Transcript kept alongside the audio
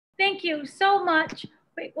Thank you so much.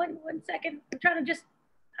 Wait, one second. I'm trying to just,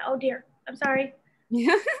 oh dear, I'm sorry.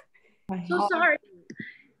 Yeah. So sorry.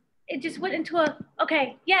 It just went into a,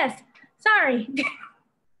 okay, yes, sorry.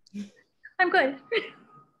 I'm good.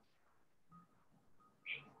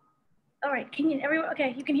 All right, everyone,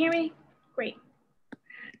 okay, you can hear me? Great.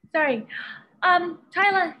 Sorry.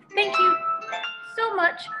 Tyla, thank you so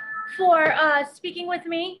much for speaking with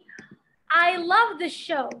me. I love this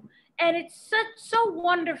show, and it's so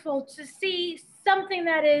wonderful to see something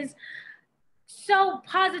that is so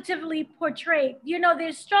positively portrayed. You know,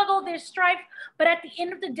 there's struggle, there's strife, but at the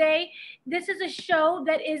end of the day, this is a show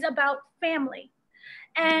that is about family.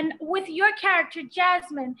 And with your character,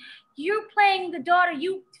 Jasmine, you playing the daughter,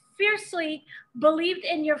 you fiercely believed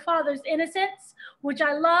in your father's innocence, which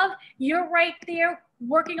I love. You're right there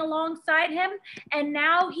working alongside him. And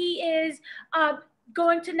now he is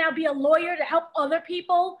going to now be a lawyer to help other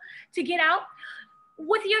people to get out.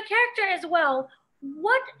 With your character as well,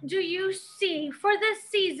 what do you see for this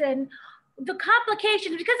season, the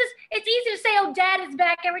complications? Because it's easy to say, oh, dad is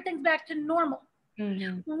back, everything's back to normal.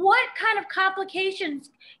 Mm-hmm. What kind of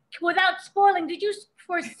complications, without spoiling, did you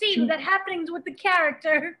foresee that happenings with the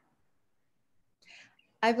character?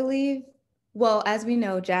 I believe, well, as we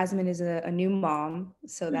know, Jasmine is a new mom,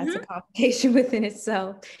 so that's a complication within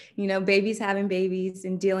itself. You know, babies having babies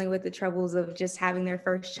and dealing with the troubles of just having their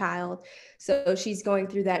first child. So she's going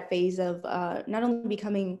through that phase of not only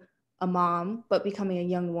becoming a mom, but becoming a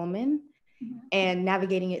young woman and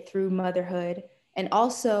navigating it through motherhood. And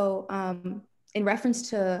also, in reference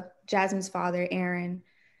to Jasmine's father, Aaron,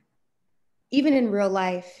 even in real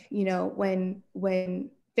life, you know,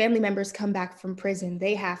 when family members come back from prison,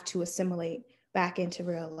 they have to assimilate back into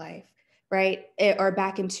real life, right? Or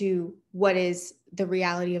back into what is the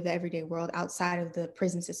reality of the everyday world outside of the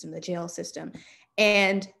prison system, the jail system.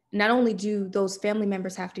 And not only do those family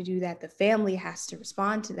members have to do that, the family has to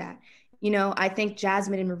respond to that. You know, I think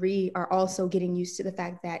Jasmine and Marie are also getting used to the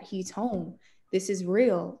fact that he's home. This is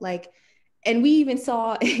real. Like, and we even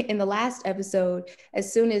saw in the last episode,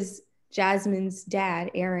 as soon as Jasmine's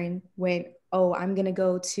dad, Aaron, went, oh, I'm going to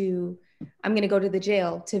go to the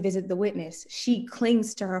jail to visit the witness, she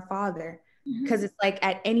clings to her father because it's like,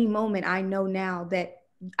 at any moment, I know now that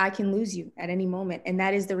I can lose you at any moment. And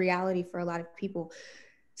that is the reality for a lot of people.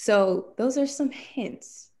 So those are some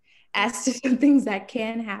hints as to some things that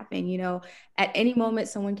can happen. You know, at any moment,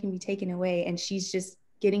 someone can be taken away, and she's just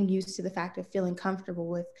getting used to the fact of feeling comfortable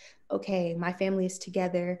with, okay, my family is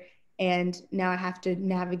together, and now I have to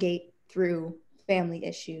navigate through family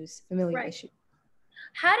issues, familial issues.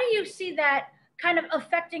 How do you see that kind of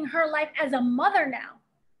affecting her life as a mother now?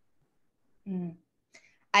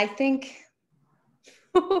 I think,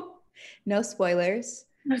 no spoilers.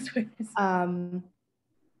 No spoilers.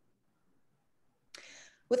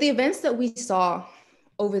 With the events that we saw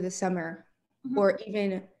over the summer, or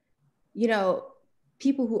even, you know,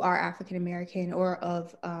 people who are African American or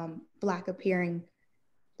of Black appearing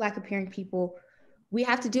people, we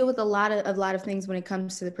have to deal with a lot of things when it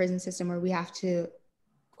comes to the prison system, where we have to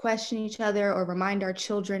question each other or remind our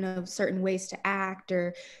children of certain ways to act,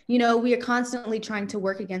 or, you know, we are constantly trying to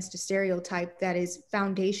work against a stereotype that is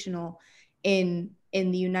foundational in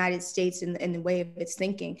the United States and in the way of its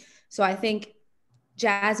thinking. So I think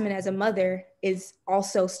Jasmine as a mother is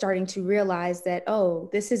also starting to realize that, oh,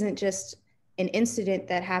 this isn't just an incident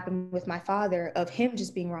that happened with my father of him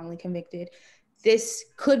just being wrongly convicted. This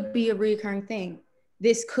could be a recurring thing.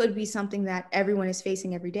 This could be something that everyone is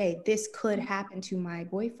facing every day. This could happen to my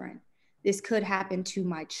boyfriend. This could happen to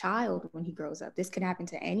my child when he grows up. This could happen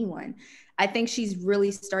to anyone. I think she's really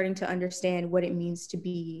starting to understand what it means to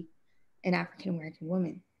be an African American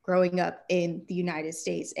woman growing up in the United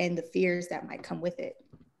States and the fears that might come with it.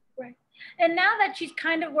 Right. And now that she's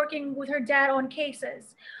kind of working with her dad on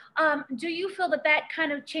cases, do you feel that that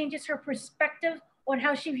kind of changes her perspective on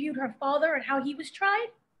how she viewed her father and how he was tried?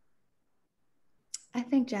 I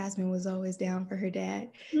think Jasmine was always down for her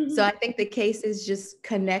dad. So I think the cases just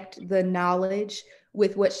connect the knowledge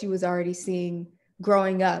with what she was already seeing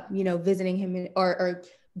growing up, you know, visiting him or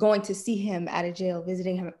going to see him at a jail,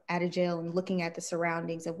 visiting him at a jail and looking at the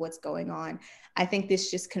surroundings of what's going on. I think this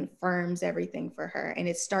just confirms everything for her, and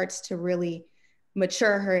it starts to really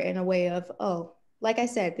mature her in a way of, oh, like I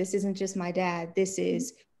said, this isn't just my dad. This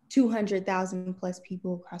is 200,000 plus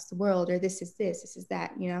people across the world, or this is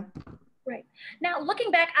that, you know? Right. Now,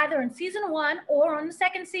 looking back either in season 1 or on the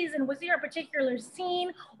second season, was there a particular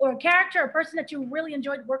scene or a character or person that you really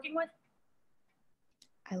enjoyed working with?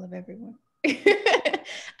 I love everyone.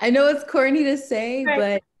 I know it's corny to say,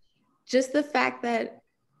 but just the fact that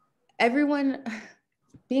everyone,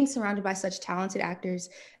 being surrounded by such talented actors,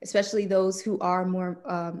 especially those who are more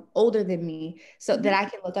older than me, so that I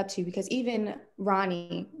can look up to, because even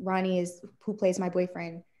Ronnie is who plays my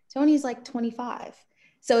boyfriend. Tony's like 25.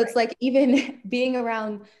 So it's like, even being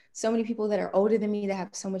around so many people that are older than me, that have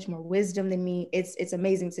so much more wisdom than me, it's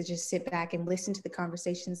amazing to just sit back and listen to the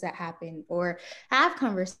conversations that happen, or have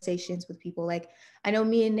conversations with people. Like, I know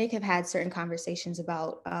me and Nick have had certain conversations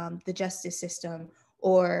about the justice system,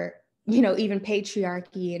 or, you know, even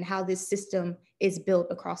patriarchy and how this system is built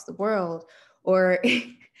across the world, or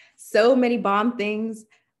so many bomb things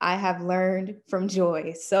I have learned from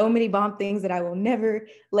Joy. So many bomb things that I will never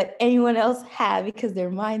let anyone else have, because they're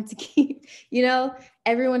mine to keep. You know,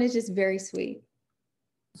 everyone is just very sweet.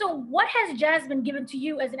 So what has Jasmine given to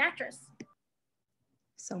you as an actress?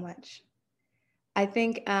 So much. I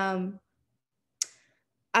think I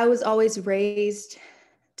was always raised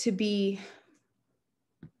to be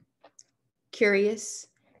curious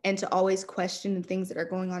and to always question the things that are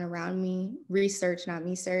going on around me, research, not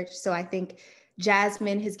me search. So I think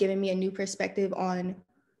Jasmine has given me a new perspective on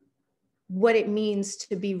what it means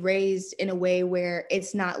to be raised in a way where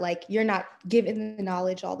it's not like you're not given the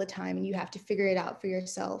knowledge all the time and you have to figure it out for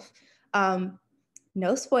yourself.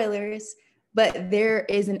 No spoilers, but there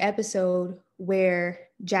is an episode where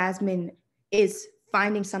Jasmine is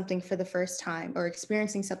finding something for the first time, or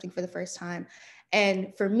experiencing something for the first time.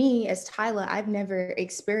 And for me as Tyla, I've never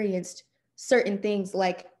experienced certain things,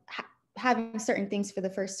 like having certain things for the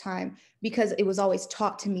first time, because it was always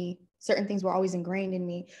taught to me. Certain things were always ingrained in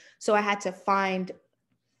me. So I had to find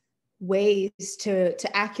ways to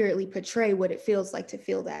accurately portray what it feels like to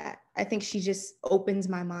feel that. I think she just opens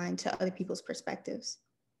my mind to other people's perspectives.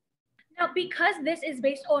 Now, because this is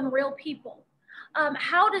based on real people,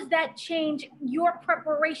 how does that change your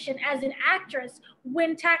preparation as an actress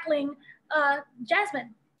when tackling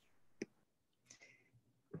Jasmine?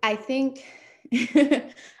 I think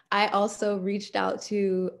I also reached out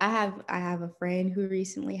to, I have a friend who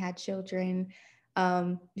recently had children,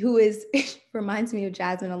 who is reminds me of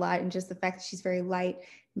Jasmine a lot, and just the fact that she's very light,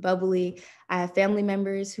 bubbly. I have family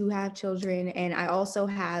members who have children, and I also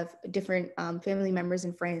have different family members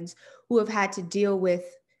and friends who have had to deal with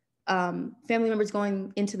family members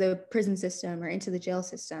going into the prison system or into the jail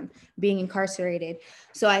system, being incarcerated.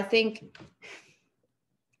 So I think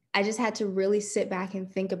I just had to really sit back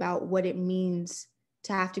and think about what it means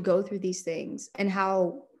to have to go through these things, and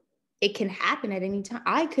how it can happen at any time.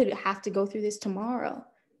 I could have to go through this tomorrow,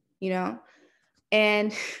 you know?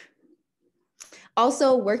 And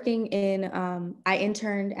also working in, I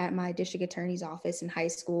interned at my district attorney's office in high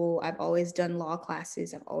school. I've always done law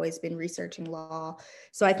classes. I've always been researching law.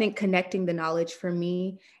 So I think connecting the knowledge for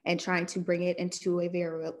me and trying to bring it into a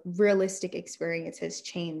very realistic experience has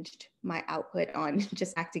changed my output on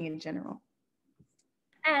just acting in general.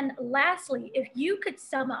 And lastly, if you could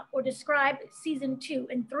sum up or describe season 2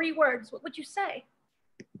 in 3 words, what would you say?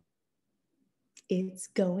 It's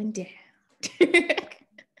going down.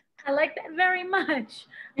 I like that very much.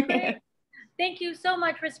 Right? Thank you so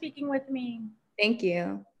much for speaking with me. Thank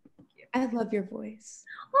you. I love your voice.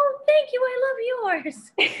 Oh, thank you. I love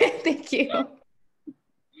yours. Thank you.